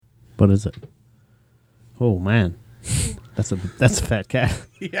What is it? Oh man, that's a fat cat.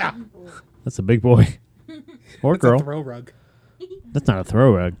 Yeah. That's a big boy or It's girl. a throw rug. That's not a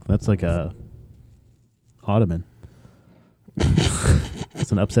throw rug. That's like a ottoman.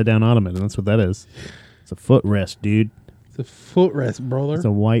 It's an upside down ottoman, and that's what that is. It's a footrest, dude. It's a footrest, brother. It's a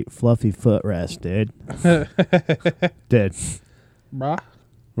white fluffy footrest, dude. Dude, Bruh.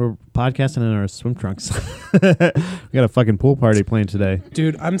 we're podcasting in our swim trunks. We got a fucking pool party planned today.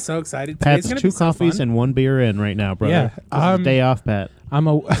 Dude, I'm so excited. Pat's Today's gonna 2 be so coffees fun. and 1 beer in right now, brother. Yeah, This is day off, Pat. I'm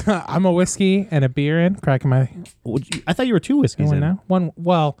a whiskey and a beer in, cracking my I thought you were 2 whiskeys one in. now. One,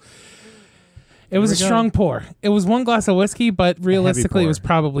 well, it was a we go. strong pour. It was 1 glass of whiskey, but realistically, it pour. was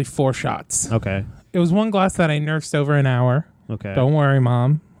probably 4 shots. Okay. It was 1 glass that I nursed over an hour. Okay. Don't worry,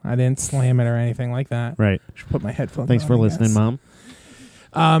 Mom. I didn't slam it or anything like that. Right. Should put my headphones Thanks on, for I listening, guess. Mom.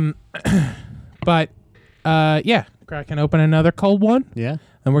 But, yeah, cracking open another cold one, Yeah.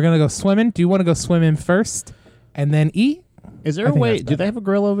 and we're going to go swimming. Do you want to go swimming first and then eat? Is there I a think way? that's Do better. they have a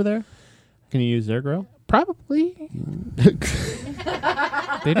grill over there? Can you use their grill? Probably.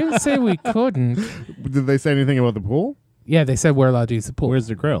 They didn't say we couldn't. Did they say anything about the pool? Yeah, they said we're allowed to use the pool. Where's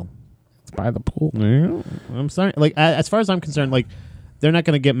the grill? It's by the pool. Yeah. I'm sorry. Like, as far as I'm concerned, like, they're not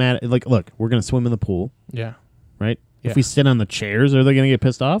going to get mad. Like, look, we're going to swim in the pool, Yeah. right? Yeah. If we sit on the chairs, are they going to get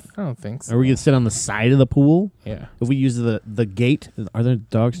pissed off? I don't think so. Are we going to sit on the side of the pool? Yeah. If we use the gate, are there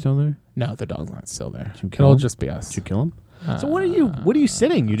dogs still there? No, the dog's not still there. you kill It'll him? just be us. Did you kill them? So what are you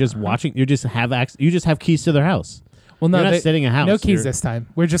sitting? You just watching? You just have you just have keys to their house. Well, no, You're not they, sitting a house. no keys You're- this time.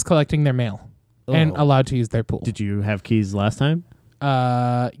 We're just collecting their mail and Oh. allowed to use their pool. Did you have keys last time?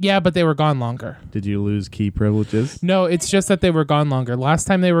 Yeah, but they were gone longer. Did you lose key privileges? No, it's just that they were gone longer. Last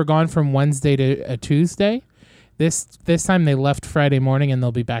time they were gone from Wednesday to Tuesday. This time they left Friday morning and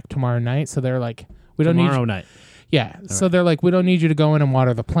they'll be back tomorrow night. So they're like, we don't need Tomorrow you. night. Yeah. So they're like, we don't need you to go in and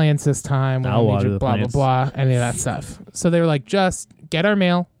water the plants this time. We I'll don't need water you the blah plants. blah blah, any of that stuff. So they were like, just get our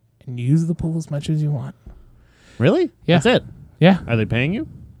mail and use the pool as much as you want. Really? Yeah. That's it. Yeah. Are they paying you?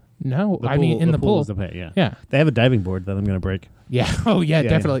 No, The I mean pool- in the pool. is the pay. Yeah. Yeah. They have a diving board that I'm going to break. Yeah. Oh yeah, Yeah,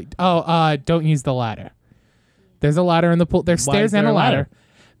 definitely. Oh, don't use the ladder. There's a ladder in the pool. There's Why stairs is there and a a ladder. ladder?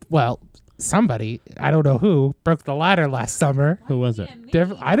 Well, somebody, I don't know who, broke the ladder last summer. Who was it?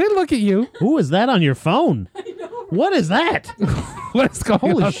 I didn't look at you. Who is that on your phone? What is that? What's going on?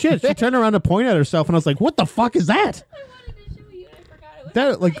 Holy shit! She turned around to point at herself, and I was like, "What the fuck is that?" I wanted to show you and I forgot it was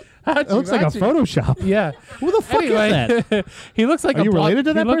That like How'd it looks like a how'd you- Photoshop. Yeah. Who the fuck is that? He looks like Are a you blob- related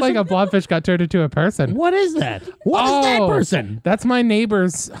to that He looked like person? a blobfish got turned into a person. What is that? What is that Oh, person? That's my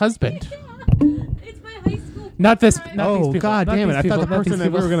neighbor's husband. It's my high school. Not this. friend. Not these Oh people. god Not damn it! these I thought the people, not person these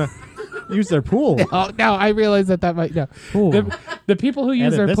that we were people. gonna use their pool. Oh no! I realize that might no. Ooh. The people who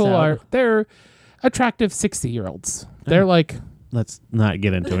use Edit their this pool out. they're attractive 60-year-olds. They're like Let's not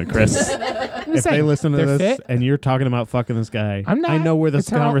get into it, Chris. If they listen to they're this fit. and you're talking about fucking this guy, I'm not. I know where this it's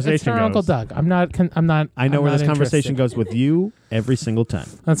her- conversation it's her goes. Uncle Doug. I'm not. I'm not. I know I'm where not this conversation interested. goes with you every single time.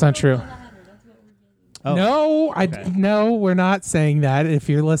 That's not true. Oh. No, no, we're not saying that. If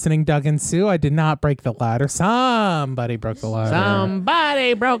you're listening, Doug and Sue, I did not break the ladder. Somebody broke the ladder.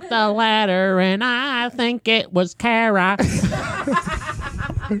 Somebody broke the ladder, and I think it was Kara.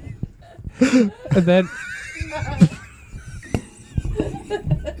 And then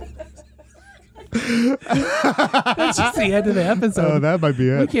that's just the end of the episode. Oh, that might be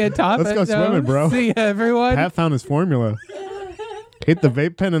it. We can't top Let's it. go no. swimming, bro. See ya, everyone. Pat found his formula. Hit the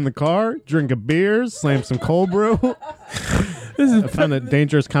vape pen in the car, drink a beer, slam some cold brew. I found a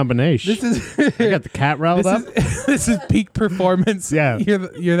dangerous combination. This is I got the cat riled up. this is peak performance. Yeah.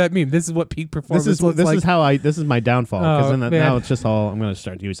 you're that meme. This is what peak performance This is looks this like. is how this is my downfall because Oh, then man. now it's just all I'm gonna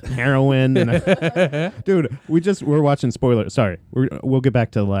start using heroin. And dude, we're watching spoiler. Sorry, we'll get back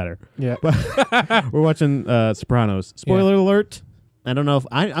to the ladder. Yeah. We're watching Sopranos. Spoiler alert. I don't know if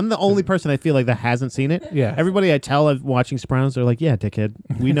I'm the only person I feel like that hasn't seen it. Yeah. Everybody I tell of watching Sopranos, they're like, "Yeah, dickhead,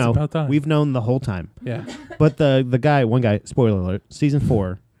 we It's know. about time." We've known the whole time." Yeah. But one guy, spoiler alert, season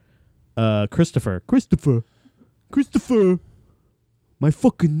 4, Christopher, my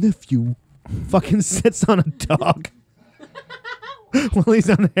fucking nephew, fucking sits on a dog while he's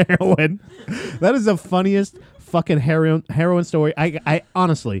on heroin. That is the funniest fucking heroin story. I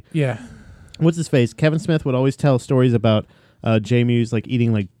honestly, Yeah. what's his face? Kevin Smith would always tell stories about J-Muse like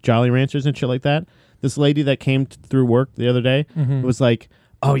eating like Jolly Ranchers and shit like that. This lady that came through work the other day was like,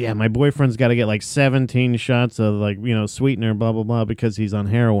 "Oh yeah, my boyfriend's got to get like 17 shots of like sweetener, blah blah blah, because he's on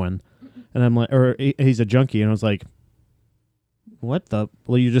heroin." And I'm like, or he's a junkie, and I was like, "What the?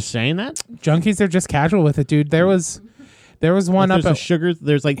 Well, you're just saying that?" Junkies are just casual with it, dude. There was There was one There's up a at sugar.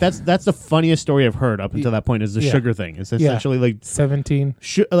 There's like that's the funniest story I've heard up until that point is the Yeah. sugar thing. It's essentially like 17.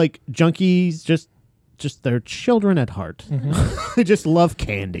 like junkies just they're children at heart. Mm-hmm. They just love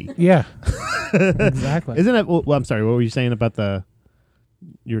candy. Yeah. Exactly. Isn't it? Well, I'm sorry. What were you saying about the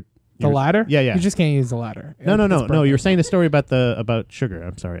ladder? Yeah, yeah. You just can't use the ladder. No. It's You broken. were saying a story about sugar.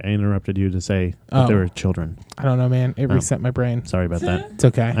 I'm sorry. I interrupted you to say that they were children. I don't know, man. It Oh. reset my brain. Sorry about that. It's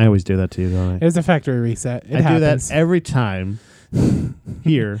okay. I always do that to you, don't It was a factory reset. It I do happens. that every time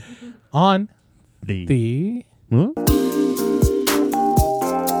here. On The the Huh?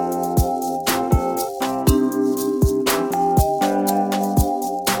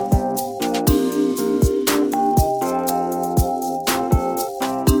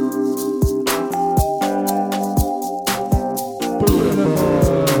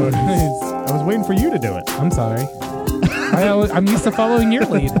 I was waiting for you to do it. I'm sorry. I'm used to following your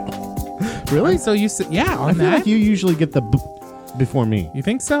lead. Really? I'm so used to on I feel that. like you usually get the before me. You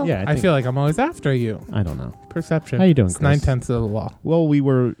think so? Yeah, I I think- feel like I'm always after you. I don't know. Perception. How you doing, It's Chris? 9/10 of the law. Well, we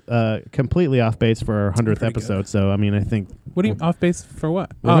were completely off base for our 100th Pretty episode, so I mean, I think What do you off base for?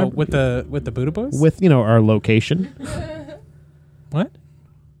 What? Remember- Oh, with the Buddha Boys. with our location. What?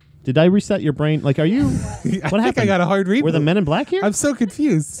 Did I reset your brain? Like, are you? I think happened? I got a hard reboot. Were the Men in Black here? I'm so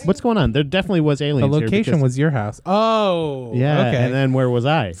confused. What's going on? There definitely was The aliens. here location because- was your house. Oh. yeah. Okay. And then where was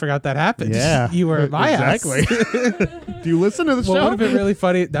I? Forgot that happened. Yeah, You were at my exactly. house. Do you listen to the What show? would have been really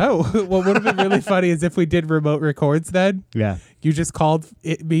funny? No. What would have been really funny is if we did remote records. Then Yeah. you just called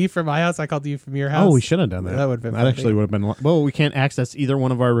me from my house. I called you from your house. Oh, we should have done that. That would've been That funny. actually would have been. Well, we can't access either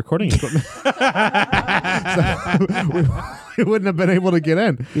one of our recording equipment. So we wouldn't have been able to get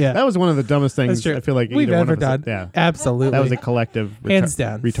in. Yeah. That was one of the dumbest things That's true. I feel like We've either one ever of us. done. Yeah. Absolutely. That was a collective hands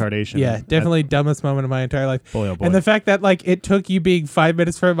down retardation. Yeah, definitely dumbest moment of my entire life. Boy, oh boy. And the fact that like it took you being 5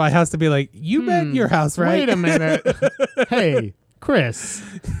 minutes from my house to be like, you meant your house, right? Wait a minute. Hey, Chris,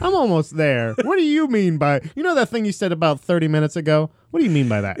 I'm almost there. What do you mean by that thing you said about 30 minutes ago? What do you mean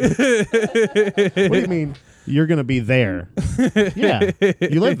by that? What do you mean you're going to be there? Yeah,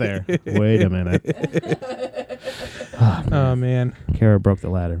 you live there. Wait a minute. Oh man, Kara broke the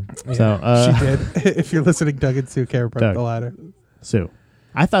ladder. Yeah, So she did. If you're listening, Doug and Sue, Kara broke Doug. the ladder. Sue,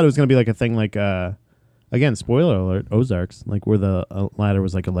 I thought it was going to be like a thing like again, spoiler alert, Ozarks, like where the ladder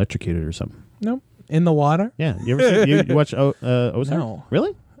was like electrocuted or something. Nope. In the water? Yeah, you ever you watch Ozarks? No.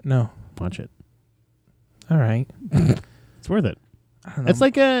 Really? No. Watch it. All right. It's worth it. I don't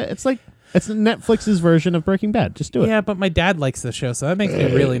know. It's Netflix's version of Breaking Bad. Just do it. Yeah, but my dad likes the show, so that makes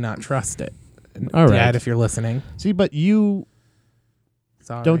me really not trust it. All right. Dad, if you're listening, See, but you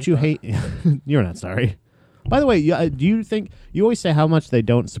sorry. don't you hate? You're not sorry. By the way, do you think you always say how much they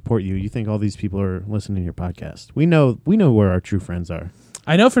don't support you? You think all these people are listening to your podcast? We know where our true friends are.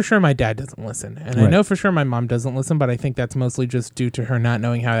 I know for sure my dad doesn't listen, and I Right. know for sure my mom doesn't listen, but I think that's mostly just due to her not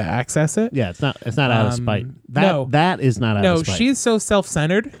knowing how to access it. Yeah, it's not out of spite. no. That is not out No, of spite. she's so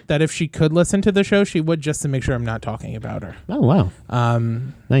self-centered that if she could listen to the show, she would, just to make sure I'm not talking about her. Oh wow,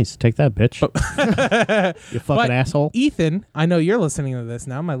 Um, nice. Take that, bitch. You fucking but asshole. Ethan, I know you're listening to this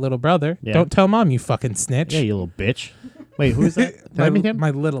now, my little brother. Yeah. Don't tell mom, you fucking snitch. Yeah, you little bitch. Wait, who is that? Did I meet him?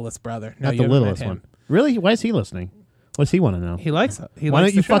 My littlest brother. No, Not you the haven't met littlest him. one. Really? Why is he listening? What does he want to know? He likes it. Why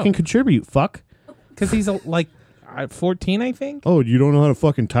don't you fucking contribute, fuck? Because he's like 14, I think. Oh, you don't know how to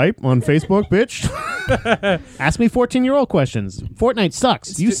fucking type on Facebook, bitch? Ask me 14-year-old questions. Fortnite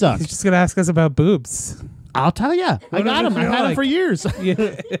sucks. You suck. He's just gonna ask us about boobs. I'll tell you. I What got does them. it I feel had them like? for years.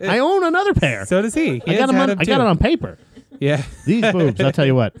 Yeah. I own another pair. So does he. I got them. I got it on paper. Yeah. These boobs. I'll tell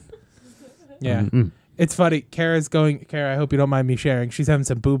you what. Yeah. Mm-mm. It's funny. Kara, I hope you don't mind me sharing. She's having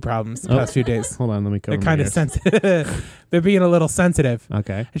some boob problems the Oh. past few days. Hold on. Let me cover They're my kind of ears. sensitive. They're being a little sensitive.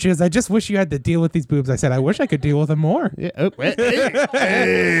 Okay. And she goes, I just wish you had to deal with these boobs. I said, I wish I could deal with them more. Yeah. Oh,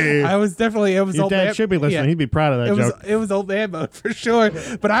 hey. I was definitely, it was Your old dad man. should be listening. Yeah. He'd be proud of that joke. It was old man mode for sure.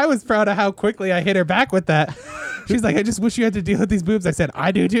 But I was proud of how quickly I hit her back with that. She's like, I just wish you had to deal with these boobs. I said,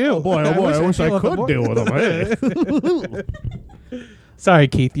 I do too. Oh boy, I wish I could deal with them. Hey. Sorry,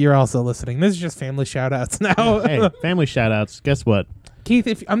 Keith. You're also listening. This is just family shout outs now. Hey, family shout outs. Guess what?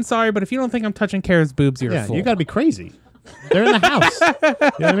 Keith, I'm sorry, but if you don't think I'm touching Kara's boobs, you're a Yeah, fool. you got to be crazy. They're in the house. You know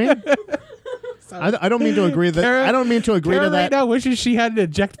what I mean? I don't mean to agree that. Kara- I don't mean to agree Kara to that. right now wishes she had an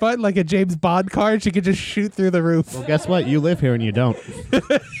eject button like a James Bond card. She could just shoot through the roof. Well, guess what? You live here and you don't. Do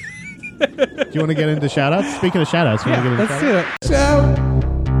you want to get into shout outs? Speaking of shout outs, you want to get into Let's shout outs? do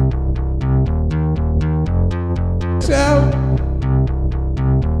it. Shout.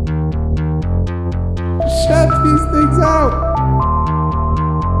 Shout these things out.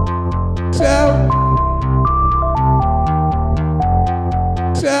 Shout.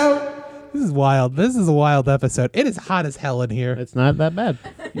 Shout. This is is wild. This is a wild episode. It is hot as hell in here. It's not that bad.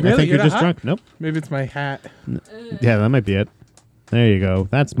 I Really? think You're you're not just hot? drunk. Nope. Maybe it's my hat. Yeah, that might be it. There you go.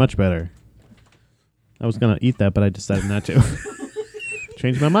 That's much better. I was gonna eat that, but I decided not to.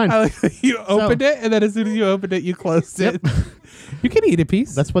 Changed my mind. I like that you opened it, and then as soon as you opened it, you closed it. You can eat a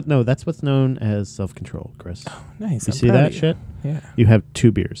piece. That's what's known as self-control, Chris. nice. You I'm see proud that of you. shit? Yeah. You have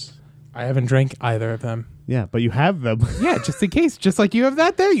 2 beers. I haven't drank either of them. Yeah, but you have them. Yeah, just in case. Just like you have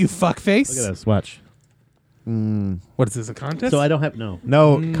that there, you fuckface. Look at this. Watch. What is this, a contest? So I don't have no.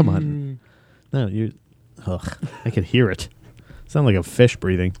 Come on. No, you. Ugh, I could hear it. Sound like a fish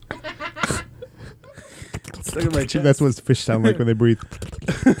breathing. Look at my chest. That's what fish sound like when they breathe.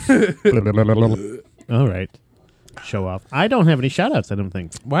 All right. Show off. I don't have any shout-outs, I don't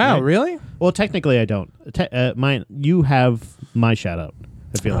think. Wow, Right? really? Well, technically, I don't. Mine. You have my shout-out,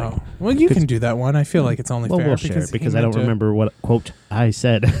 I feel like. Well, you can do that one. I feel like it's only Well, fair we'll share it he because I meant don't to- remember what, quote, I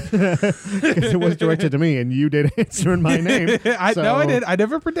said. Because it was directed to me, and you did answer in my name. No, I So- did. I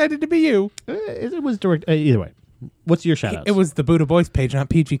never pretended to be you. It was direct. Either way. What's your shout-out? It was the Buddha Boys page, not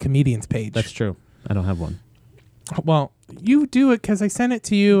PG Comedians page. That's true. I don't have one. Well, you do it because I sent it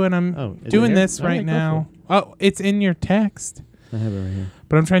to you, and I'm Oh, is it doing here? this All right right, go now. Oh, it's in your text, I have it right here.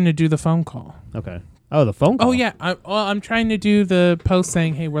 but I'm trying to do the phone call. Okay. Oh, the phone call. Oh yeah, I'm trying to do the post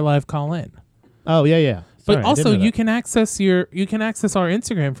saying, "Hey, we're live. Call in." Oh, yeah, yeah. But Sorry, I also, didn't know you that. can access our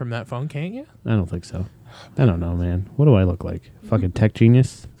Instagram from that phone, can't you? I don't think so. I don't know, man. What do I look like? Fucking tech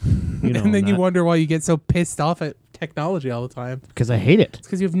genius? You know, And then you wonder why you get so pissed off at technology all the time. because I hate it. It's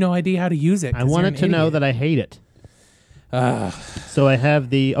because you have no idea how to use it. I wanted to know that I hate it. Ugh. So I have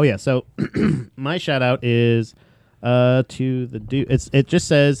the. Oh yeah. So my shout out is to the dude. It just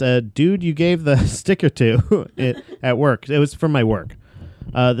says, dude, you gave the sticker to at work. It was from my work.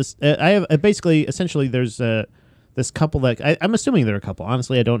 I have basically essentially there's this couple that I'm assuming they're a couple.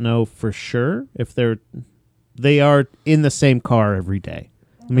 Honestly, I don't know for sure if they are in the same car every day.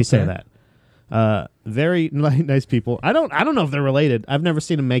 Let me say Okay. that. Very nice people. I don't know if they're related. I've never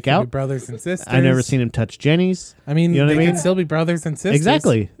seen them make Could be out. brothers and sisters. I've never seen them touch Jenny's. I mean, You know what they I mean? can still be brothers and sisters.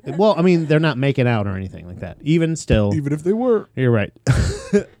 Exactly. Well, I mean, they're not making out or anything like that. Even still, Even if they were. you're right.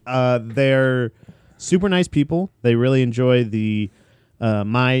 They're super nice people. They really enjoy the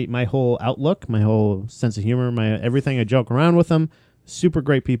my whole outlook, my whole sense of humor, my everything. I joke around with them. Super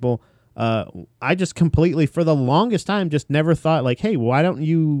great people. I just completely, for the longest time, just never thought like, hey, why don't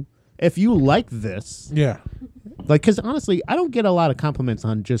you? If you like this, Yeah. like, because honestly, I don't get a lot of compliments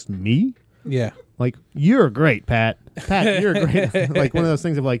on just me. Yeah. Like, you're great, Pat. Pat, you're great. Like, one of those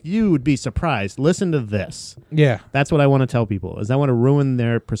things of like, you would be surprised. Listen to this. Yeah. That's what I want to tell people, is I want to ruin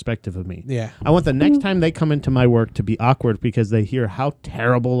their perspective of me. Yeah. I want the next time they come into my work to be awkward because they hear how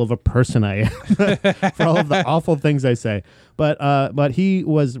terrible of a person I am for all of the awful things I say. But he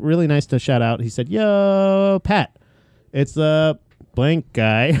was really nice to shout out. He said, yo, Pat, it's a blank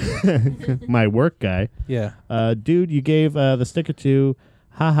guy, my work guy. Yeah. Dude, you gave the sticker to,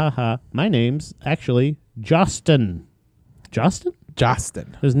 ha ha ha. My name's actually Justin. Justin?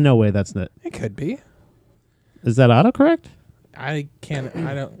 Justin. There's no way that's it. It could be. Is that autocorrect? I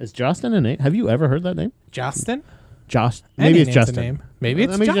don't. Is Justin a name? Have you ever heard that name? Justin? Maybe Any it's name's a Justin. name. Maybe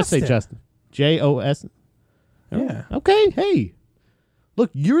it's Let me Justin. just say Justin. J-O-S. Yeah. Okay, hey. Look,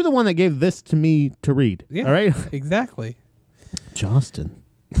 you're the one that gave this to me to read. Yeah. All right? Exactly. Justin.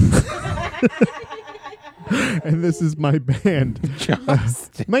 And this is my band.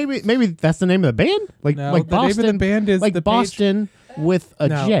 Justin. Maybe that's the name of the band? Like No, like the name of Boston. the band is like the page- Boston with a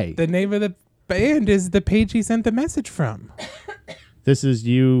No, J. the name of the band is the page he sent the message from. This is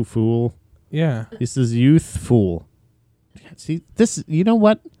you, fool. Yeah. This is youth, fool. See, this. You know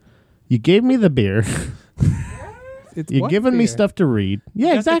what? You gave me the beer. It's You're what giving me beer? stuff to read. Yeah,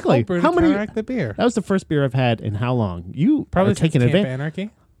 Got the exactly. cold brew to How many? counteract the beer? That was the first beer I've had in how long? You Probably are taking since Camp advantage. Anarchy.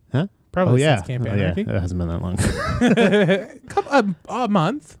 Huh? Probably Oh yeah. since Camp Oh, yeah. Anarchy. It hasn't been that long. A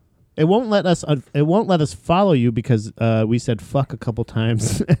month. It won't let us. It won't let us follow you because we said fuck a couple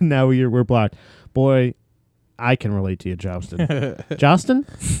times, and now we're blocked. Boy, I can relate to you, Justin. Justin.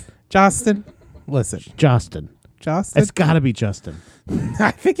 Justin. Listen. Justin. Justin. It's got to be Justin.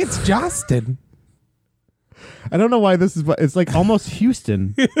 I think it's Justin. I don't know why this is. It's like almost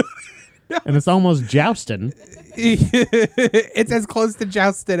Houston, and it's almost Joustin. It's as close to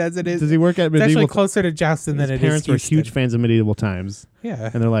Justin as it is. Does he work at It's actually medieval? closer to Justin than His it parents is were Houston. huge fans of medieval times, Yeah.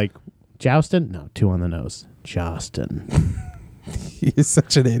 and they're like, Joustin? No, 2 on the nose. Justin. He's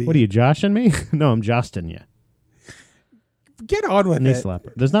such an idiot. What are you, joshing me? No, I'm josting you. Get on with Knee it.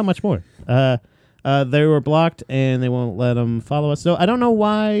 slapper. There's not much more. They were blocked, and they won't let them follow us. So I don't know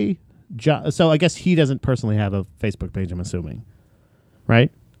why. So I guess he doesn't personally have a Facebook page, I'm assuming. Right?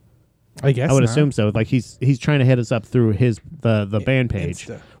 I guess I would not. assume so. Like he's trying to hit us up through the band page,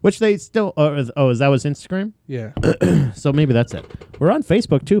 Insta. which they still. Is that was Instagram? Yeah. So maybe that's it. We're on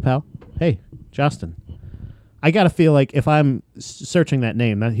Facebook too, pal. Hey, Justin. I gotta feel like if I'm searching that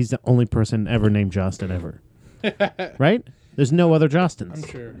name, that he's the only person ever named Justin ever. Right? There's no other Justins. I'm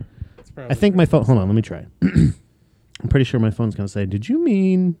sure. It's probably I think my phone. Hold on, let me try. I'm pretty sure my phone's gonna say, "Did you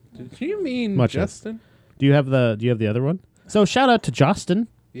mean?" Did you mean Much Justin? Do you have the other one? So shout out to Justin.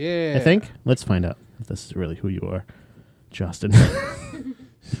 Yeah. I think. Let's find out if this is really who you are, Justin.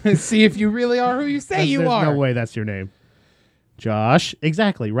 See if you really are who you say you There's are. no way that's your name. Josh.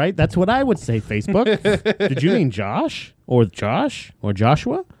 Exactly, right? That's what I would say, Facebook. Did you mean Josh? Or Josh? Or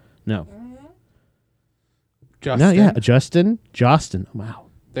Joshua? No. Justin. No, yeah. Justin. Wow.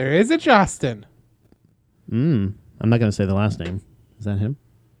 There is a Justin. I'm not going to say the last name. Is that him?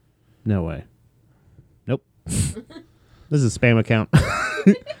 No way. Nope. This is a spam account.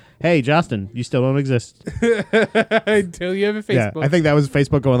 Hey, Justin, you still don't exist. Until you have a Yeah, Facebook. I think that was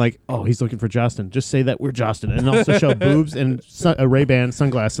Facebook going like, oh, he's looking for Justin. Just say that we're Justin. And also show boobs and Ray-Ban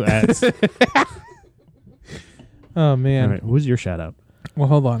sunglass ads. Oh, man. All right, who's your shout out? Well,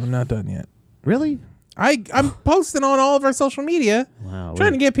 hold on. I'm not done yet. Really? I'm posting on all of our social media, Wow.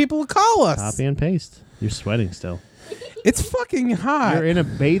 trying to get people to call us. Copy and paste. You're sweating still. It's fucking hot. You're in a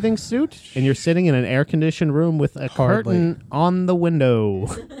bathing suit and you're sitting in an air-conditioned room with a Hardly. curtain on the window.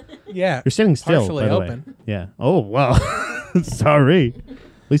 Yeah. You're sitting still, Partially by the open. way. Yeah. Oh, wow. Sorry.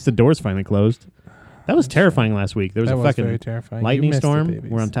 At least the door's finally closed. That was terrifying last week. There was That a was fucking very terrifying. You lightning missed it, storm. babies.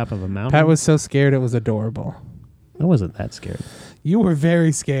 We're on top of a mountain. Pat was so scared it was adorable. I wasn't that scared. You were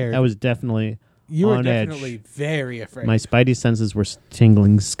very scared. I was definitely you were on edge. definitely very afraid. My spidey senses were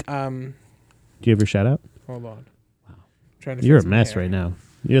tingling. Do you have your shout out? Hold on. Wow. Trying to You're a fix my mess hair. right now.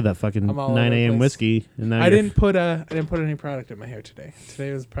 You're that fucking I'm all 9 over the a.m. place. whiskey. And now I didn't put any product in my hair today.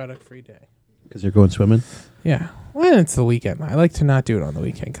 Today was product free day. because you're going swimming. Yeah. Well, it's the weekend. I like to not do it on the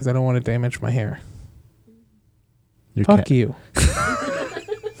weekend because I don't want to damage my hair. Your Fuck cat- you.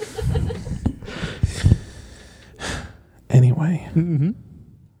 Anyway, Mhm.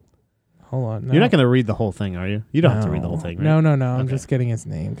 hold on. No. You're not going to read the whole thing, are you? You don't have to read the whole thing, right? No. I'm Okay. just getting his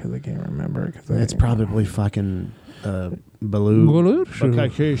name because I can't remember. It's probably fucking Baloo.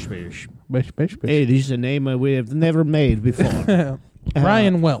 Bish. Hey, this is a name we have never made before.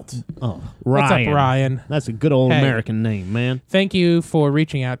 Ryan Welt. Oh, Ryan. What's up, Ryan? That's a good old Hey. American name, man. Thank you for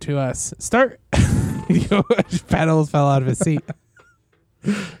reaching out to us. Pat almost fell out of his seat.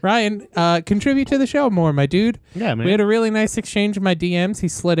 Ryan, contribute to the show more, my dude. Yeah, man. We had a really nice exchange in my DMs. He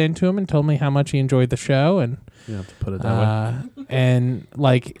slid into him and told me how much he enjoyed the show, and You don't have to put it that way. and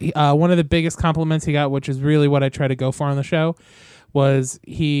one of the biggest compliments he got, which is really what I try to go for on the show, was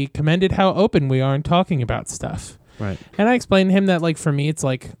he commended how open we are in talking about stuff. Right. And I explained to him that, like, for me, it's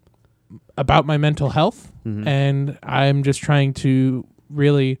like about my mental health, Mhm. and I'm just trying to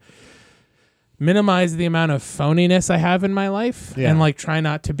really minimize the amount of phoniness I have in my life, Yeah. and like try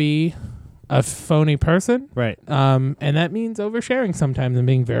not to be a phony person. Right. And that means oversharing sometimes and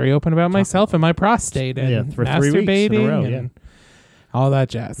being very open about myself and my prostate and Yeah, for 3 weeks in a masturbating row, and all that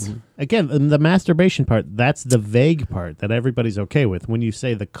jazz. Again, the masturbation part, that's the vague part that everybody's okay with. When you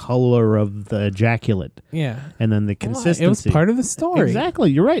say the color of the ejaculate Yeah. and then the Well, consistency. it was part of the story. Exactly.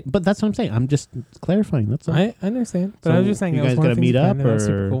 You're right. But that's what I'm saying. I'm just clarifying. That's all. I understand, but So I was just saying, you that was guys one of gonna the things meet he up, commented on. That was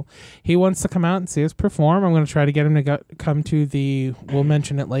super or- cool. He wants to come out and see us perform. I'm going to try to get him to come to the. We'll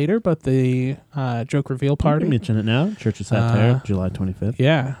mention it later, but the joke reveal You can party. mention it now. Church of Satire, July 25th.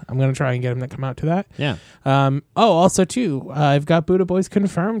 Yeah, I'm going to try and get him to come out to that. Yeah. Also too, I've got Buddha Boys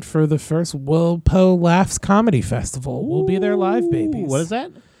confirmed for the first Wilpo Laughs Comedy Festival. We'll be there live, babies. What is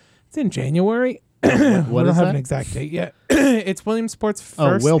that? It's in January. What we don't is have that? an exact date yet. It's Williamsport's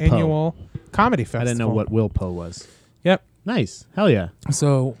first Wilpo. annual comedy festival. I didn't know what Wilpo was. Yep. Nice. Hell yeah.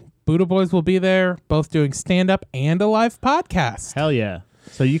 So Buddha Boys will be there, both doing stand-up and a live podcast. Hell yeah.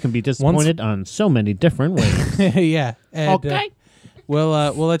 So you can be disappointed on so many different ways. Yeah. And, Okay. we'll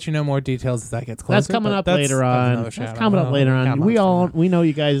let you know more details as that gets closer. That's coming but up that's later another on. That's shout-out. coming up later on. Coming We up. we know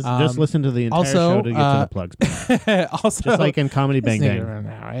you guys just listen to the entire also, show to get to the plugs. Also, Just like in Comedy Bang This nigga Bang. right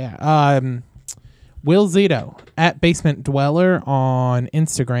now, yeah. Will Zito at Basement Dweller on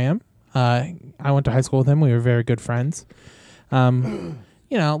Instagram. I went to high school with him. We were very good friends.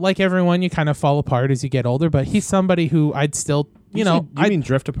 You know, like everyone, you kind of fall apart as you get older. But he's somebody who I'd still, you know, You mean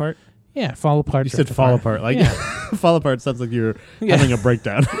drift apart? yeah, fall apart. You said drift fall apart. Like Yeah. fall apart sounds like you're Yeah. having a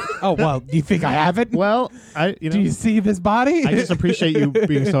breakdown. Oh well, do you think I haven't? Well, Do you see this body? I just appreciate you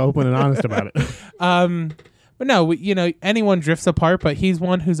being so open and honest about it. But no, you know, anyone drifts apart, but he's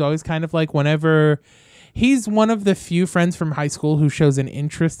one who's always kind of like, whenever he's one of the few friends from high school who shows an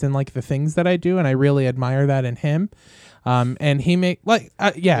interest in like the things that I do, and I really admire that in him. And he make like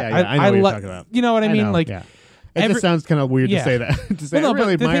I know what you're talking about. You know what I mean? know, Like yeah. It just sounds kind of weird to Yeah. say that. To say, Well, no, I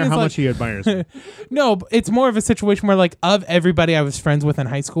really but the thing admire is, how like- much he admires me. No, it's more of a situation where like of everybody I was friends with in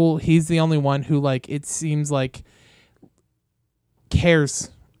high school, he's the only one who like it seems like cares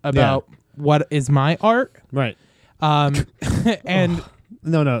about what is my art. Right. And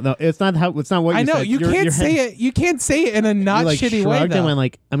No. It's not what I you know said. you can't say it. You can't say it in a not You like shitty way shrugged and though. went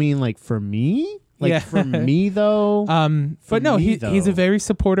like, I mean, like for me, like Yeah. for me though. For but no, me, he's a though. very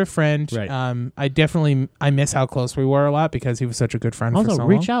supportive friend. Right. I miss how close we were a lot because he was such a good friend for Also, so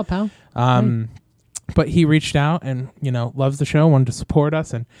reach long. out, pal. But he reached out and loves the show, wanted to support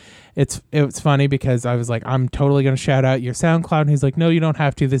us, and it's funny because I was like, I'm totally gonna shout out your SoundCloud, and he's like, no, you don't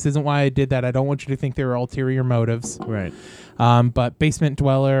have to. This isn't why I did that. I don't want you to think there were ulterior motives. Right. But Basement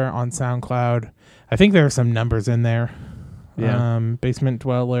Dweller on SoundCloud, I think there are some numbers in there. Yeah. Basement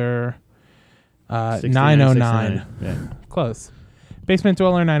Dweller 69, 909. 69. Yeah. Close. Basement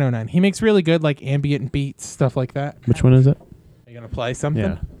Dweller 909. He makes really good like ambient beats, stuff like that. Which one is it? Are you gonna play something?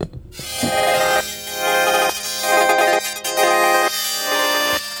 Yeah.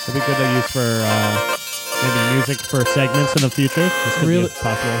 It'd be good to use for maybe music for segments in the future. This could Really- be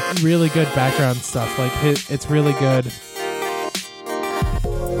possible. Really good background stuff. Like it's really good.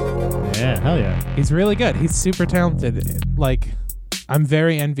 Yeah, hell yeah. He's really good. He's super talented. Like I'm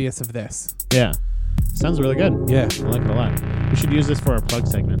very envious of this. Yeah. Sounds really good. Yeah. I like it a lot. We should use this for our plug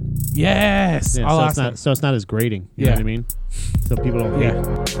segment. Yes. Yeah, I'll so ask it's him. not so it's not as grating. You know Yeah. what I mean? So people don't Yeah.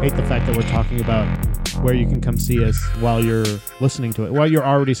 hate the fact that we're talking about where you can come see us while you're listening to it, while you're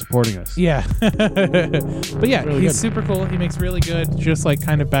already supporting us. Yeah. But yeah, Really he's good. super cool. He makes really good, just like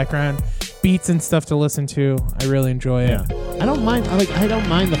kind of background beats and stuff to listen to. I really enjoy it. Yeah. I don't mind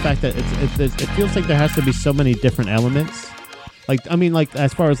the fact that it feels like there has to be so many different elements. Like I mean like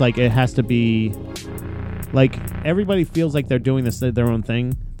as far as like it has to be like everybody feels like they're doing their own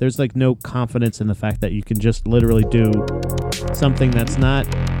thing. There's like no confidence in the fact that you can just literally do something that's not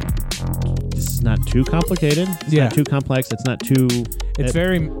too complicated. It's Yeah. not too complex. It's not too It's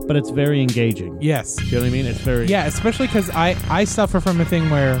but it's very engaging. yes. You know what I mean? It's very Yeah, especially because I suffer from a thing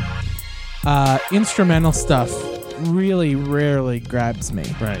where instrumental stuff really rarely grabs me.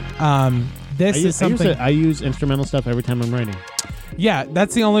 right. This is something. I use instrumental stuff every time I'm writing. Yeah,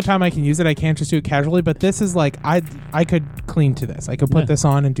 that's the only time I can use it. I can't just do it casually. But this is like I could clean to this. I could put Yeah. this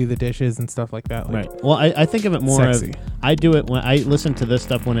on and do the dishes and stuff like that. Like, Right. Well, I think of it more Sexy. of I do it when I listen to this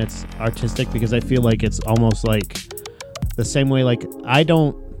stuff when it's artistic because I feel like it's almost like the same way like I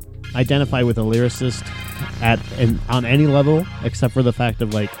don't identify with a lyricist on any level except for the fact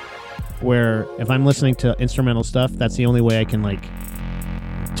of like where if I'm listening to instrumental stuff, that's the only way I can like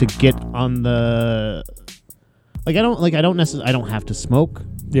to get on the I don't necessarily I don't have to smoke.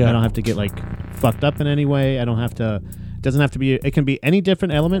 Yeah. I don't have to get like fucked up in any way. I don't have to it doesn't have to be it can be any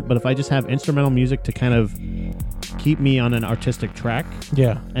different element, but if I just have instrumental music to kind of keep me on an artistic track,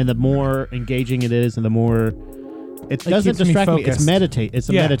 yeah. and the more engaging it is and the more it doesn't keeps me distract me. It's focused. It's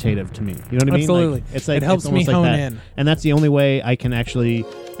Yeah. meditative to me. You know what I mean? Absolutely. Like, it's like It helps it's almost me like hone that. in. And that's the only way I can actually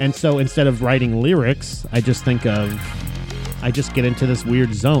and so instead of writing lyrics, I just think of I just get into this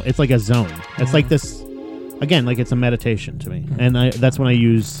weird zone. It's like a zone. It's like this again, like it's a meditation to me. And that's when I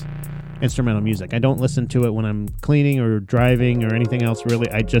use instrumental music. I don't listen to it when I'm cleaning or driving or anything else really.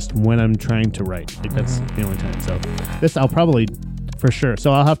 I just when I'm trying to write. Like that's the only time. So this I'll probably for sure.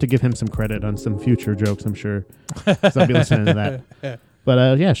 So I'll have to give him some credit on some future jokes, I'm sure. 'Cause I'll be listening to that.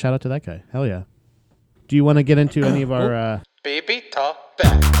 But yeah, shout out to that guy. Hell yeah. Do you want to get into any of our Baby, talk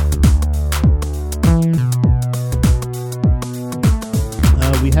back.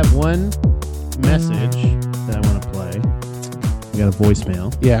 we have one message that I want to play. We got a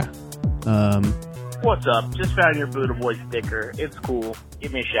voicemail. Yeah. What's up? Just found your Buddha Boy sticker. It's cool.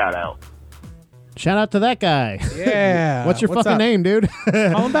 Give me a shout out. Shout out to that guy. Yeah. What's your fucking up? name, dude?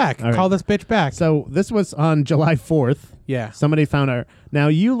 Call him back. All right. Call this bitch back. So this was on July 4th. Yeah. Somebody found our. Now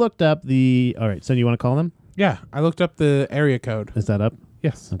you looked up the. All right. So you want to call them? Yeah. I looked up the area code. Is that up?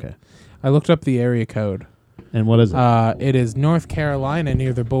 Yes. Okay. I looked up the area code. And what is it? It is North Carolina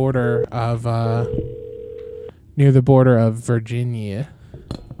near the border of Virginia.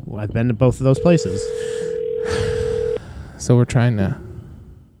 Well, I've been to both of those places. So we're trying to.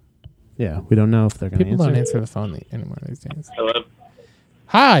 Yeah, we don't know if they're going to People answer. don't answer the phone anymore these days. Hello.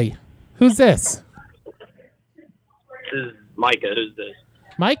 Hi. Who's this? This is Micah. Who's this?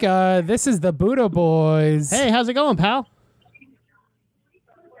 Micah, this is the Buddha Boys. Hey, how's it going, pal?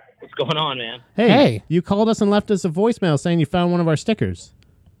 What's going on, man? Hey. You called us and left us a voicemail saying you found one of our stickers.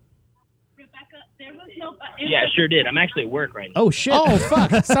 Rebecca, there was no Yeah, sure did. I'm actually at work right now. Oh shit! Oh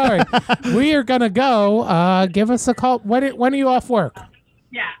fuck! Sorry. We are gonna go. Give us a call. When are you off work?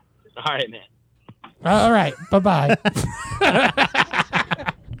 All right, man. All right. Bye bye.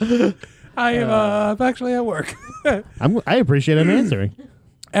 I am I'm actually at work. I appreciate him answering.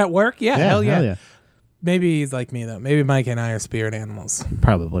 At work? Yeah. Hell yeah. yeah. Maybe he's like me though. Maybe Mike and I are spirit animals.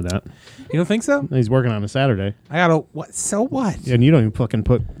 Probably not. You don't think so? He's working on a Saturday, I gotta. What? So what? and you don't even fucking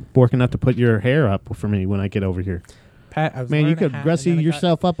work enough to put your hair up for me when I get over here. Pat, I was Man, you wearing a could hat, dressy and then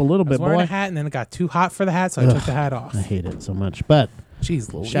yourself up a little I was bit, wearing boy. a hat, and then it got too hot for the hat, so I took the hat off. I hate it so much. But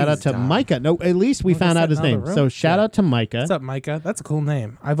Jeez Louise. shout out to Dom. Micah. No, at least we Wanna found sit out his in another name. room? So shout Yeah. out to Micah. What's up, Micah? That's a cool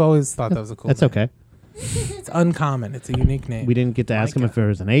name. I've always thought that was a cool That's name. okay. It's uncommon. It's a unique name. We didn't get to ask him Micah. if there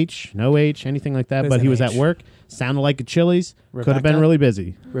was an H, no H, anything like that. There's But he an was at H. work. Sounded like a Chili's. Could have been Rebecca? really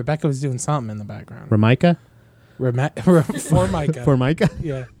busy. Rebecca was doing something in the background. Remicah For Micah. for Micah.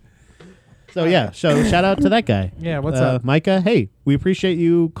 Yeah. So yeah, so shout out to that guy. Yeah, what's up? Micah? Hey, we appreciate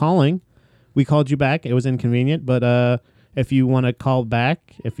you calling. We called you back. It was inconvenient, but if you want to call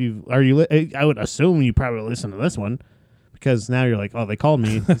back, I would assume you probably listen to this one because now you're like, oh, they called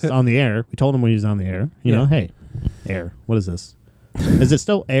me. It's on the air. We told them we was on the air. You know, hey, air. What is this? Is it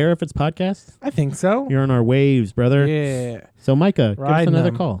still air if it's podcast? I think so. You're on our waves, brother. Yeah. So Micah, give us Riding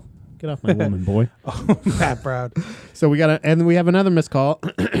another them. call. Get off my woman, boy. Oh, Pat Proud. So we we have another missed call.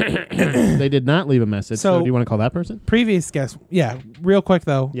 They did not leave a message. So, So- do you want to call that person? Previous guest. Yeah. Real quick,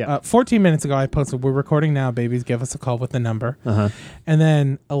 though. Yeah. 14 minutes ago, I posted, we're recording now, babies. Give us a call with the number. Uh-huh. And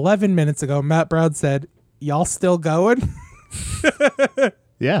then 11 minutes ago, Matt Brown said, y'all still going?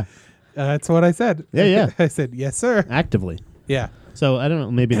 Yeah, That's what I said. Yeah, yeah. I said, yes, sir. actively. Yeah. So I don't know.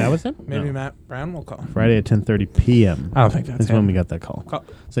 Maybe that was him. Maybe No. Matt Brown will call. Friday at 10:30 p.m. I don't think that's That's when him. we got that call. Call-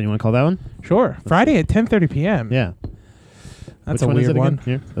 So you want to call that one? Sure. Friday at 10:30 p.m. Yeah. That's Which a one is weird it one. again?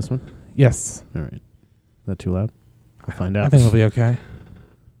 Here, this one. Yes. All right. Is that too loud? We'll find out. I think we'll be okay.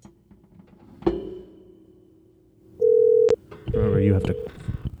 Remember, you have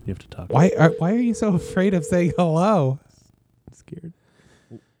to talk. Why are you so afraid of saying hello? I'm scared.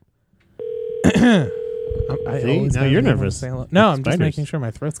 I See? always Now gotta you're be able to nervous. say hello. No, I'm Spiders. just making sure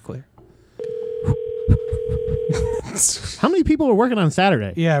my throat's clear. How many people are working on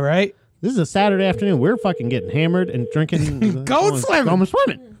Saturday? Yeah, right? This is a Saturday afternoon. We're fucking getting hammered and drinking. Going swimming. Going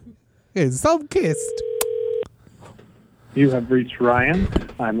swimming. It's so kissed. You have reached Ryan.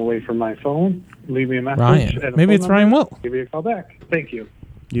 I'm away from my phone. Leave me a message. Ryan. and a Maybe phone it's Ryan number. Wilt. Give me a call back. Thank you.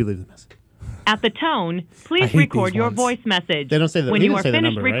 You leave the message. At the tone, I please hate record these your ones. voice message. They don't say the- When he you didn't are say the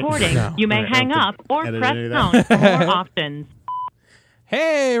finished number, right? recording, No. you may All right, I hang don't up or edit press any of pound that. for more options.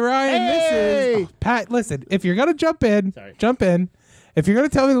 Hey, Ryan, this Hey! is Pat. Listen, if you're gonna jump in, Sorry. jump in. If you're gonna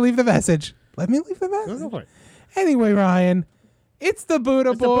tell me to leave the message, let me leave the message. Go for it. Anyway, Ryan, it's the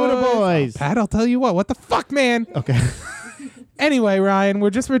Buddha It's the Boys. Buddha Boys. Oh, Pat, I'll tell you what the fuck, man? Okay. Anyway, Ryan, we're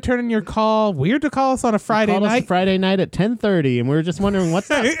just returning your call. Weird to call us on a Friday Called us night. Friday night at 10:30, and we were just wondering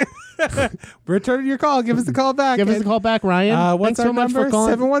what's up. Returning your call. Give us a call back. Give us a And, call back, Ryan. what's Thanks our so much number? for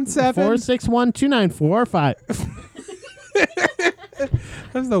calling. 717 461-2945.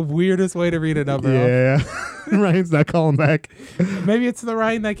 That's the weirdest way to read a number. Yeah. Ryan's not calling back. Maybe it's the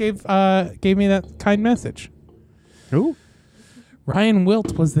Ryan that gave me that kind message. Who? Ryan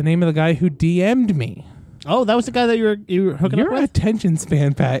Wilt was the name of the guy who DM'd me. Oh, that was the guy that you were hooking Your up with? attention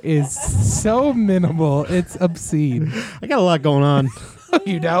span, Pat, is so minimal. It's obscene. I got a lot going on.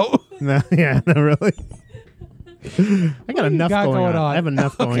 You know? No, yeah, no, really. I got enough got going going on. on? I have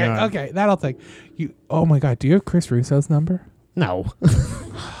enough going Okay, on. okay, that'll take you. Oh my God, do you have Chris Russo's number? No.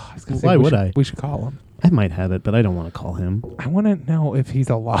 I was gonna say Why we would should- I? We should call him. I might have it, but I don't want to call him. I want to know if he's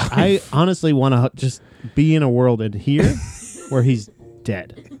alive. I honestly want to just be in a world in here where he's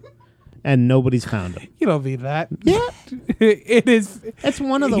dead and nobody's found him. You don't mean that. Yeah. It is. It's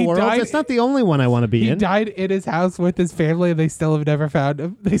one of the He worlds. died- It's not the only one I want to be He in. died in his house with his family, and they still have never found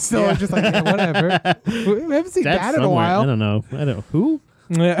him. They still are just like, yeah, whatever. We haven't seen That's Dad in a somewhere. while. I don't know. Who?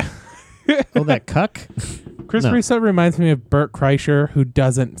 Yeah. Oh, that cuck? Chris No. Russo reminds me of Burt Kreischer, who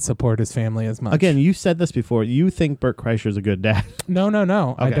doesn't support his family as much. Again, you said this before. You think Burt Kreischer's a good dad. No,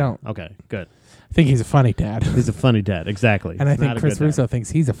 I Okay. don't. Okay, good. I think he's a funny dad. He's a funny dad. Exactly. And I Not think a Chris good dad. Russo thinks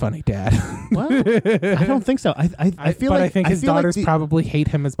he's a funny dad. Well, I don't think so. I feel but like I think his feel like daughters the- probably hate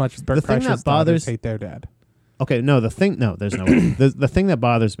him as much as Burt The thing Kreischer's that bothers- daughters hate their dad. Okay, no, there's no way. The thing that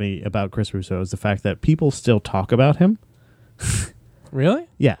bothers me about Chris Russo is the fact that people still talk about him. Really?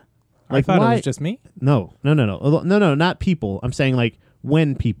 Yeah. I thought why? it was just me. No, not people. I'm saying like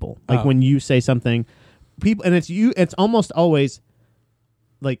when people, like Oh. when you say something, people, and it's almost always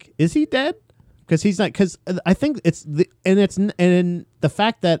like, is he dead? Because he's not. Because I think it's the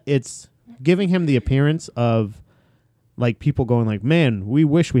fact that it's giving him the appearance of like people going like, man, we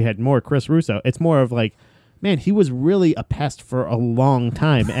wish we had more Chris Russo. It's more of like, man, he was really a pest for a long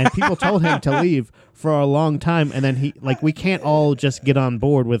time, and people told him to leave for a long time, and then he like we can't all just get on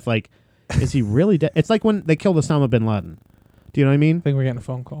board with like, is he really dead? It's like when they killed Osama bin Laden. Do you know what I mean? I think we're getting a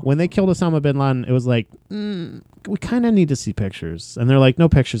phone call. When they killed Osama bin Laden, it was like, we kind of need to see pictures. And they're like, no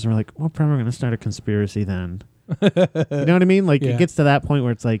pictures. And we're like, well, probably we're going to start a conspiracy then. You know what I mean? Like, Yeah. it gets to that point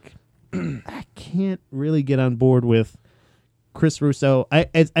where it's like, I can't really get on board with Chris Russo.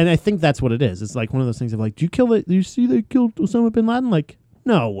 And I think that's what it is. It's like one of those things of like, do you see they killed Osama bin Laden? Like,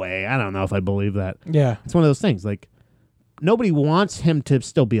 no way. I don't know if I believe that. Yeah. It's one of those things. Like, nobody wants him to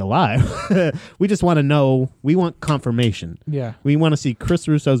still be alive. We just want to know. We want confirmation. Yeah. We want to see Chris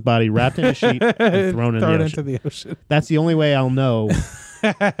Russo's body wrapped in a sheet and thrown in the ocean. into the ocean. That's the only way I'll know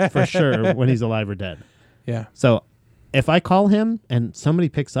for sure when he's alive or dead. Yeah. So if I call him and somebody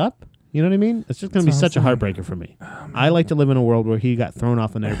picks up, you know what I mean? It's just going to be such a heartbreaker for me. I like to live in a world where he got thrown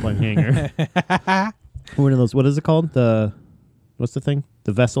off an airplane hangar. One of those, what is it called? What's the thing?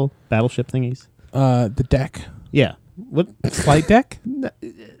 The vessel? Battleship thingies? The deck. Yeah. What? Flight deck?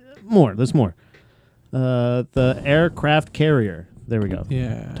 More. There's more. The aircraft carrier. There we go.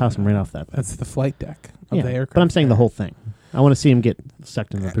 Yeah. Toss him right off that. That's the flight deck of Yeah, the aircraft. but I'm saying the whole thing. I want to see him get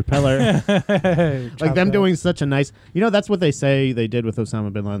sucked in the propeller. Like them doing such a nice... You know, that's what they say they did with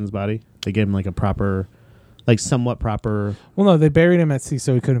Osama bin Laden's body. They gave him like a proper... Like somewhat proper... Well, no, they buried him at sea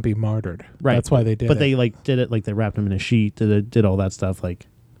so he couldn't be martyred. Right. That's why they did But it. they like did it like they wrapped him in a sheet. Did all that stuff like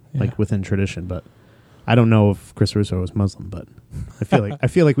within tradition. But I don't know if Chris Russo was Muslim, but I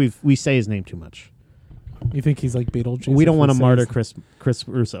feel like we say his name too much. You think he's like Beetlejuice? We don't want to say martyr his- Chris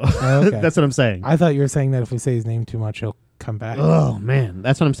Russo. Oh, okay. That's what I'm saying. I thought you were saying that if we say his name too much, he'll come back. Oh man,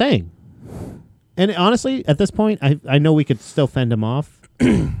 that's what I'm saying. And honestly, at this point, I know we could still fend him off.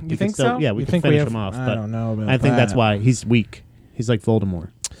 You think so? Yeah, we You can think finish have- him off. I But don't know about I think that's that. why he's weak. He's like Voldemort.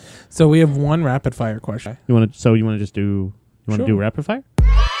 So we have one rapid fire question. You want to just do? You want to Sure. do rapid fire?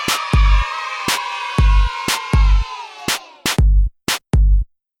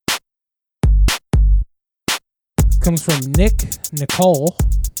 This comes from Nick Nicole.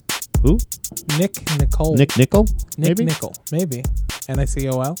 Who? Nick Nicole. Nick Nickel? Nick Maybe. Nicole. Maybe.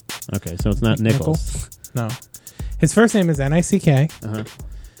 Nicol. Okay, so it's not Nick Nichols. No. His first name is Nick. Uh-huh.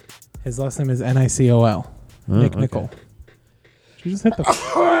 His last name is Nicol. Oh, Nick okay. Nicole. Did you just hit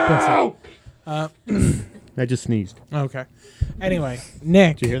the... I just sneezed. Okay. Anyway,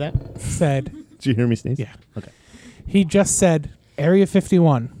 Nick Did you hear that? said... Did you hear me sneeze? Yeah. Okay. He just said Area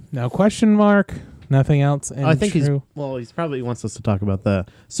 51. No question mark. Nothing else. And I think true. he's probably wants us to talk about the.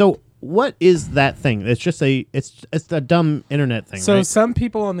 So what is that thing? It's just it's a dumb internet thing. So right? some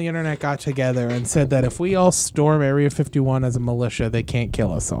people on the internet got together and said that if we all storm Area 51 as a militia, they can't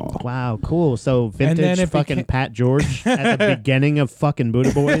kill us all. Wow, cool. So And then vintage it fucking became- Pat George at the beginning of fucking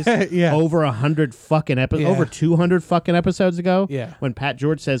Buddha Boys. Yeah. Over 100 fucking episodes, Yeah. over 200 fucking episodes ago. Yeah. When Pat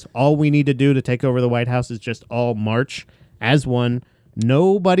George says all we need to do to take over the White House is just all march as one.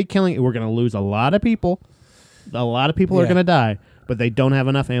 Nobody killing. We're gonna lose a lot of people. A lot of people are Yeah. gonna die, but they don't have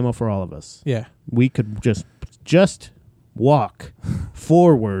enough ammo for all of us. Yeah. We could just walk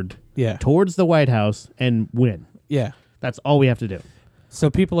forward Yeah. towards the White House and win. Yeah. That's all we have to do. So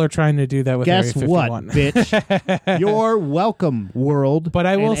people are trying to do that with Guess Area what, 51. bitch? You're welcome, world. But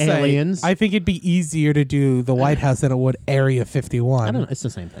I will and say, aliens. I think it'd be easier to do the White House than it would Area 51. I don't know. It's the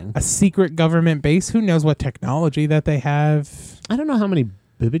same thing. A secret government base. Who knows what technology that they have? I don't know how many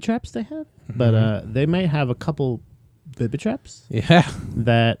booby traps they have, but Mm-hmm. they might have a couple booby traps Yeah.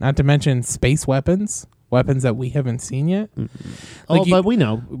 that. Not to mention space weapons. Weapons that we haven't seen yet. Oh, you- but we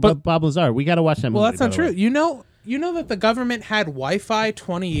know. But Bob Lazar, we got to watch that movie. Well, that's by not the true. way. You know that the government had Wi-Fi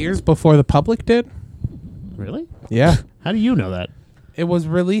 20 years before the public did? Really? Yeah. How do you know that? It was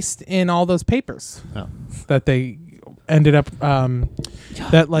released in all those papers Oh. that they ended up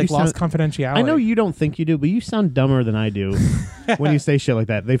that like You lost sound- confidentiality. I know you don't think you do, but you sound dumber than I do when you say shit like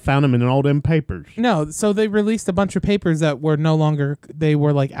that. They found them in all them papers. No, so they released a bunch of papers that were no longer they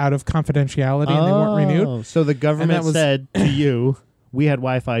were like out of confidentiality and they weren't renewed. So the government was- said to you, we had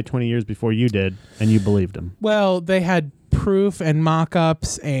Wi-Fi 20 years before you did, and you believed them. Well, they had proof and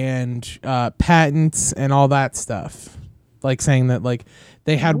mock-ups and patents and all that stuff. Like saying that like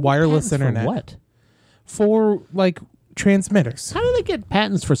they had wireless Patents for internet what? for like transmitters. How do they get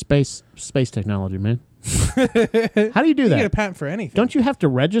patents for space technology, man? How do you do You that? get a patent for anything. Don't you have to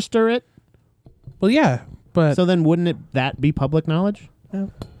register it? Well, yeah, but So then wouldn't that be public knowledge?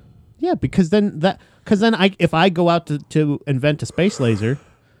 No. Yeah, because then if I go out to invent a space laser,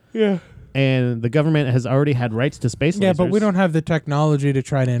 yeah, and the government has already had rights to space lasers. Yeah, but we don't have the technology to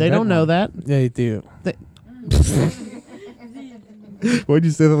try to invent They don't know one. that. They do. Why'd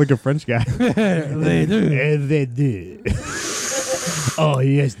you say that like a French guy? They do. They do. Oh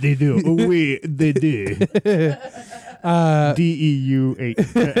yes, they do. Oui, they do.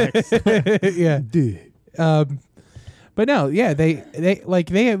 DEUX. Yeah. Do. But no, yeah,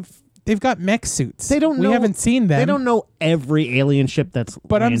 they've got mech suits. They don't. We know, haven't seen them. They don't know every alien ship that's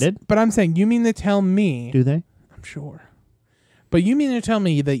landed. I'm saying, you mean to tell me? Do they? I'm sure. But you mean to tell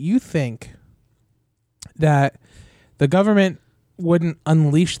me that you think that the government wouldn't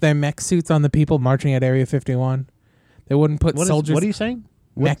unleash their mech suits on the people marching at Area 51? They wouldn't put soldiers. What are you saying?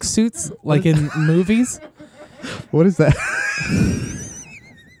 Mech suits like in movies? What is that?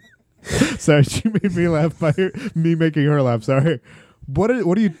 Sorry, she made me laugh by me making her laugh. Sorry. What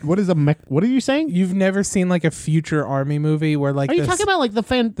is a mech? What are you saying? You've never seen like a future army movie where like Are you talking about like the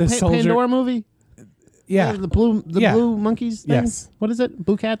soldier- Pandora movie? yeah The blue monkeys thing? Yes. What is it?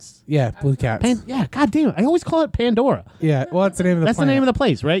 Blue cats? yeah blue cats Yeah, god damn it. I always call it Pandora. yeah well that's the name of the That's the name of the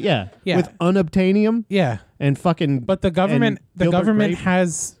place, right? Yeah. Yeah. With unobtainium yeah and fucking but the government Grape.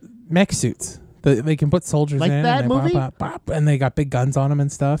 has mech suits. They can put soldiers Like in that and they movie? bop, bop, bop, and they got big guns on them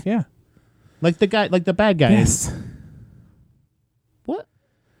and stuff. Yeah. like the bad guy. Yes. What?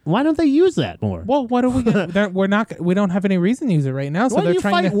 Why don't they use that more? Well, what are we? We don't have any reason to use it right now. So Why do they're you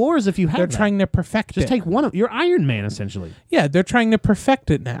trying fight to. wars if you have They're that? trying to perfect Just it. take one of you're Iron Man essentially. Yeah, they're trying to perfect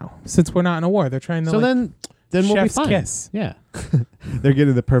it now. Since we're not in a war, they're trying to. So like, then we'll be chef's fine. kiss. Yeah. They're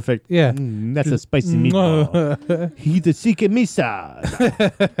getting the perfect. Yeah. That's a spicy meatball. He's a secret missile.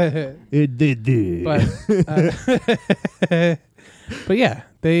 It did. But yeah,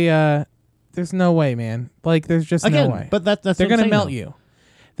 they. There's no way, man. Like, there's just Again, no way. but that's they're what I'm gonna saying, melt though. you.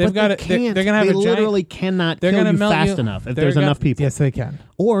 They've But got they it. can't. They're gonna have they a giant. literally cannot They're kill gonna you melt fast you. enough if They're there's gonna- enough people. Yes, they can.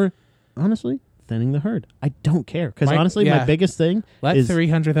 Or honestly, thinning the herd. I don't care because honestly, my yeah. biggest thing Let is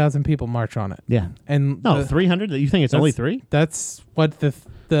 300,000 people march on it. yeah. And No, 300. You think it's only 3? That's what the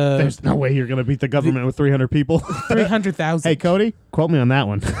There's no way you're gonna beat the government with 300 people. 300,000. Hey, Cody, quote me on that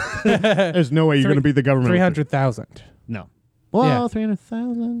one. There's no way you're Three- gonna beat the government. with 300,000. No. Well, Yeah.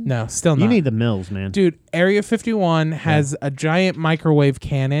 300,000. No, still not. You need the mills, man. Dude, Area 51 has a giant microwave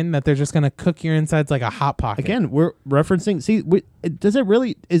cannon that they're just going to cook your insides like a hot pocket. Again, we're referencing. See, does it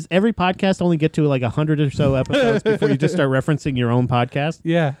really? Is every podcast only get to like 100 or so episodes before you just start referencing your own podcast?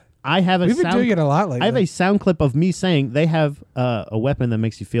 Yeah. I have a We've been sound. doing it a lot lately. I have a sound clip of me saying they have a weapon that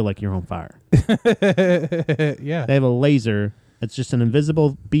makes you feel like you're on fire. yeah. They have a laser. It's just an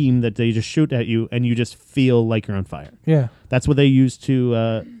invisible beam that they just shoot at you, and you just feel like you're on fire. Yeah. That's what they use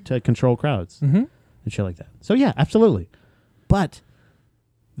to control crowds and shit like that. So yeah, absolutely. But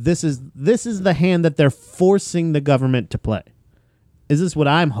this is the hand that they're forcing the government to play. Is this what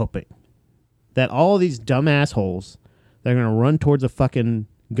I'm hoping? That all these dumb assholes, they're gonna run towards a fucking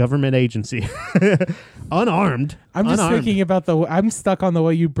government agency, unarmed. I'm just unarmed. thinking about I'm stuck on the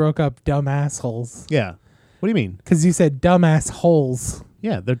way you broke up dumb assholes. Yeah. What do you mean? Because you said dumb assholes.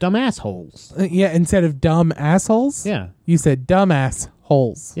 Yeah, they're dumb assholes. Yeah, instead of dumb assholes. Yeah. You said dumb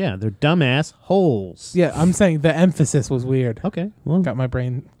assholes. Yeah, they're dumb assholes. Yeah, I'm saying the emphasis was weird. Okay. Well, Got my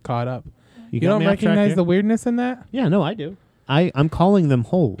brain caught up. You got don't me off track recognize here. the weirdness in that? Yeah, no, I do. I'm calling them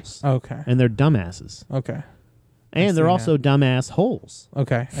holes. Okay. And they're dumbasses. Okay. And they're see also dumbass holes.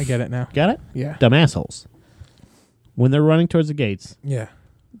 Okay. I get it now. Got it? Yeah. Dumb assholes. When they're running towards the gates, Yeah.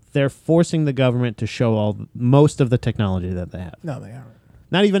 they're forcing the government to show most of the technology that they have. No, they aren't.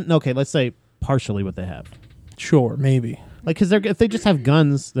 Not even, okay, let's say partially what they have. Sure, maybe. Like, because if they just have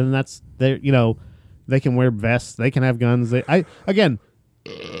guns, then they can wear vests, they can have guns. Again,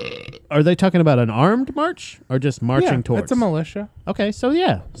 are they talking about an armed march or just marching towards? It's a militia. Okay, so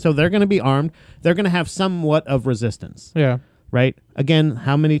yeah. So they're going to be armed. They're going to have somewhat of resistance, Yeah. right? Again,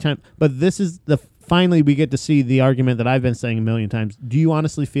 how many times? But this is finally we get to see the argument that I've been saying a million times. Do you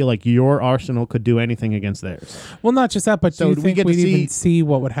honestly feel like your arsenal could do anything against theirs? Well, not just that, but So do you do we think get to we'd see- even see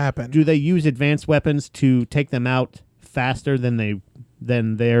what would happen? Do they use advanced weapons to take them out faster than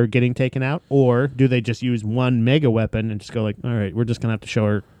they're getting taken out? Or do they just use one mega weapon and just go like, all right, we're just going to have to show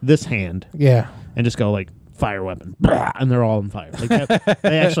her this hand Yeah. and just go like, fire weapon. And they're all on fire. Like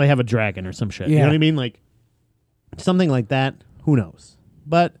they actually have a dragon or some shit. You know Yeah. what I mean? Like something like that. Who knows?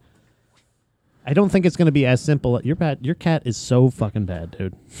 But I don't think it's going to be as simple. Your cat is so fucking bad,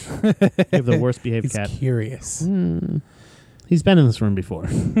 dude. You have the worst behaved He's cat. curious. He's been in this room before.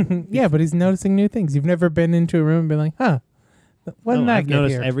 Yeah, but he's noticing new things. You've never been into a room and been like, huh, what did No, that I've get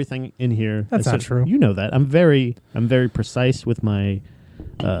noticed here? everything in here. That's not true. You know that. I'm very precise with my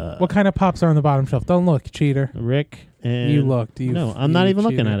What kind of pops are on the bottom shelf? Don't look, cheater. Rick. And You looked. no, I'm not even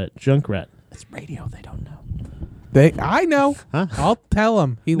looking at it. Junkrat. It's radio. They don't know. I know. Huh? I'll tell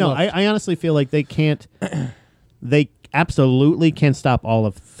him. He No, looked. I honestly feel like they can't. They absolutely can stop all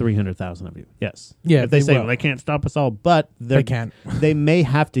of 300,000 of you. Yes. Yeah, If they say will. well, they can't stop us all, but They can. They may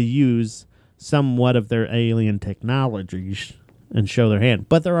have to use somewhat of their alien technologies and show their hand,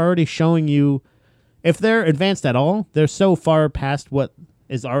 but they're already showing you. If they're advanced at all, they're so far past what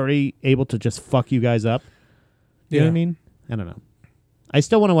is already able to just fuck you guys up. You know what I mean? I don't know. I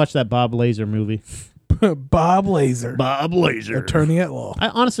still want to watch that Bob Lazar movie. Bob Lazar, Bob Lazar. attorney at law.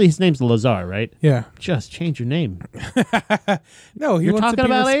 Honestly, his name's Lazar, right? Yeah. Just change your name. No, he You're wants talking to be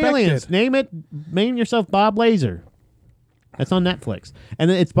about respected. aliens. Name yourself Bob Lazar. That's on Netflix, and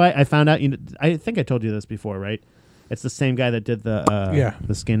it's by. I found out. I think I told you this before, right? It's the same guy that did the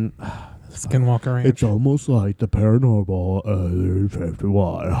the skin. Skinwalker Ranch. It's almost like the paranormal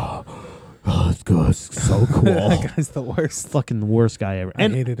 51. Oh, it's good. It's so cool. That guy's the worst. Fucking the worst guy ever. I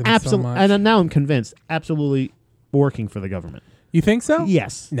hated him so much. And now I'm convinced, absolutely working for the government. You think so?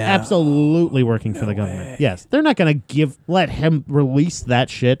 Yes, No. absolutely working for the government. way. Yes, they're not going to let him release that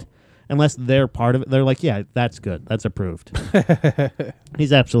shit unless they're part of it. They're like, yeah, that's good. That's approved.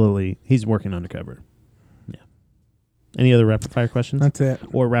 He's working undercover. Yeah. Any other rapid fire questions? That's it.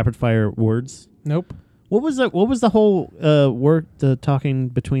 Or rapid fire words? Nope. What was the whole word the talking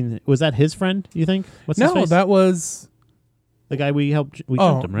between? Was that his friend? You think? What's his No, face? that was. The guy we helped. We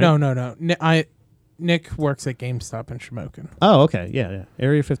Oh jumped him, right? no. Nick works at GameStop in Shamokin. Oh, okay. Yeah.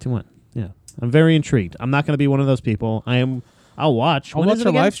 Area 51. Yeah. I'm very intrigued. I'm not going to be one of those people. I'll watch. I'll When is watch it a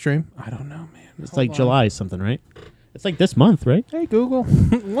again? live stream. I don't know, man. It's Hold like on. July something, right? It's like this month, right? Hey Google,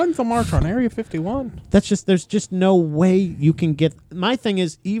 when's the march on Area 51? There's just no way you can get. My thing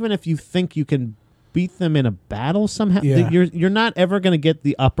is, even if you think you can beat them in a battle somehow, Yeah. you're not ever going to get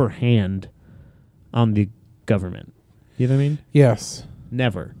the upper hand on the government. You know what I mean? Yes.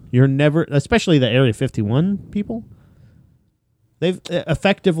 Never. You're never, especially the Area 51 people. They've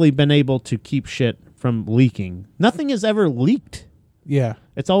effectively been able to keep shit from leaking. Nothing has ever leaked. Yeah.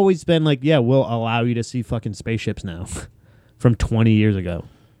 It's always been like, yeah, we'll allow you to see fucking spaceships now from 20 years ago.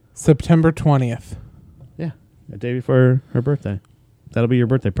 September 20th. Yeah. The day before her birthday. That'll be your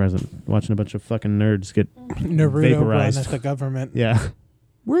birthday present. Watching a bunch of fucking nerds get Naruto run vaporized. at the government. Yeah.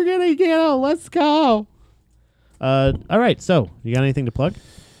 We're gonna get out. Let's go. All right. So, you got anything to plug?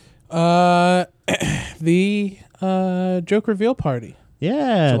 The joke reveal party.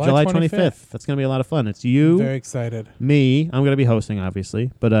 Yeah, July July 25th. That's gonna be a lot of fun. It's you, Very excited. me. I'm gonna be hosting, obviously,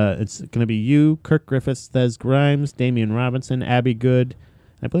 but it's gonna be you, Kirk Griffiths, Thez Grimes, Damian Robinson, Abby Good.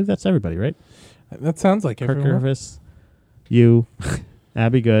 I believe that's everybody, right? That sounds like Kirk everyone. Griffiths, you,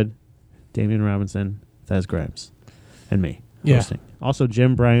 Abby Good, Damian Robinson, Thez Grimes, and me Yeah. hosting. Also,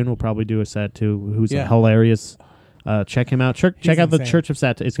 Jim Bryan will probably do a set too, who's Yeah. hilarious. Check him out. Check He's out the insane. Church of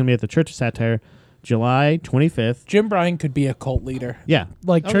Satire. It's going to be at the Church of Satire, July 25th. Jim Bryan could be a cult leader. Yeah.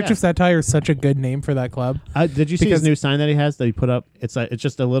 Like Oh, Church yeah. of Satire is such a good name for that club. Did you see his Because- new sign that he has that he put up? It's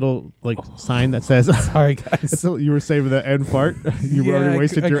just a little sign that says. Sorry, guys. You were saving the end fart. You already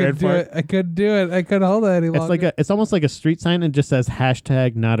wasted your end fart. I couldn't do it. I couldn't hold it any It's longer. it's almost like a street sign and just says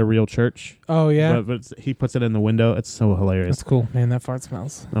hashtag not a real church. Oh yeah, But he puts it in the window. It's so hilarious. that's cool, man. That fart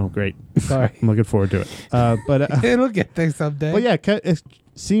smells. Oh, great. Sorry. I'm looking forward to it. It'll get there someday. Well, yeah,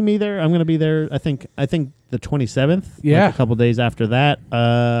 see me there. I'm going to be there. I think the 27th. Yeah. like a couple days after that,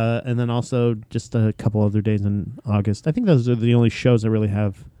 and then also just a couple other days in August. I think those are the only shows I really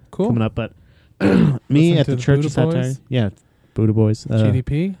have Cool. coming up. But me Listen at to the the Church Buddha of Satire. Boys? Yeah, Buddha Boys.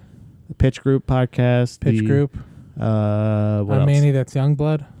 GDP, Pitch Group podcast. Pitch the, Group. What I'm else? Manny. That's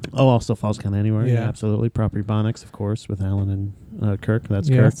Youngblood. Oh, also Falls Count Anywhere. Yeah, Yeah. absolutely. Proper Ebonics, of course, with Alan and Kirk. That's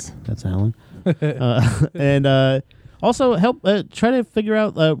Yes. Kirk. That's Alan. And also help try to figure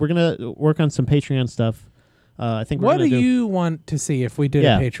out. We're gonna work on some Patreon stuff. I think. What we're do gonna you want to see if we did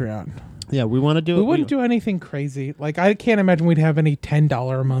Yeah. a Patreon? Yeah, we want to do. We wouldn't do anything crazy. Like I can't imagine we'd have any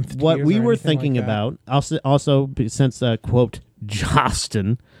 $10 a month. What tiers we or were anything thinking like that. about. Also, since quote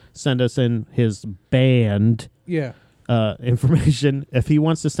Justin sent us in his band Yeah. information. If he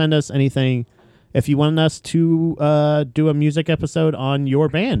wants to send us anything, if you want us to do a music episode on your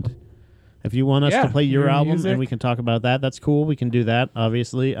band, if you want us Yeah, to play your your album music. and we can talk about that, that's cool. We can do that,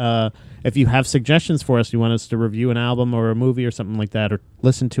 obviously. If you have suggestions for us, you want us to review an album or a movie or something like that, or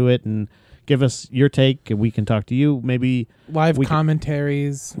listen to it and give us your take, and we can talk to you. Maybe Live we can-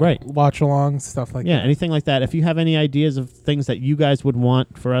 commentaries, Right. watch alongs, stuff like yeah, that. anything like that. If you have any ideas of things that you guys would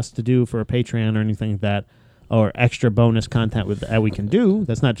want for us to do for a Patreon or anything like that, or extra bonus content that we can do.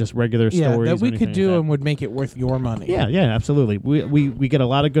 That's not just regular Yeah, stories. that we or could anything do like and would make it worth your money. that. Yeah, absolutely. We get a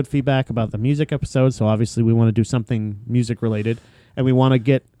lot of good feedback about the music episodes, so obviously we want to do something music related, and we want to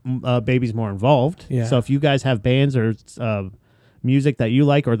get babies more involved. Yeah. So if you guys have bands or music that you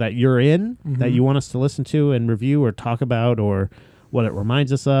like or that you're in that you want us to listen to and review or talk about or what it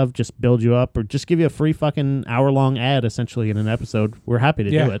reminds us of, just build you up or just give you a free fucking hour-long ad essentially in an episode, we're happy to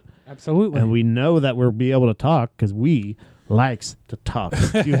do it. Absolutely. And we know that we'll be able to talk because we likes to talk.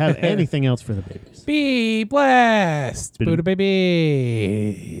 Do you have anything else for the babies? Be blessed. Boodoo. Buddha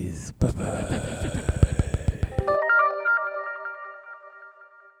babies. Bye-bye.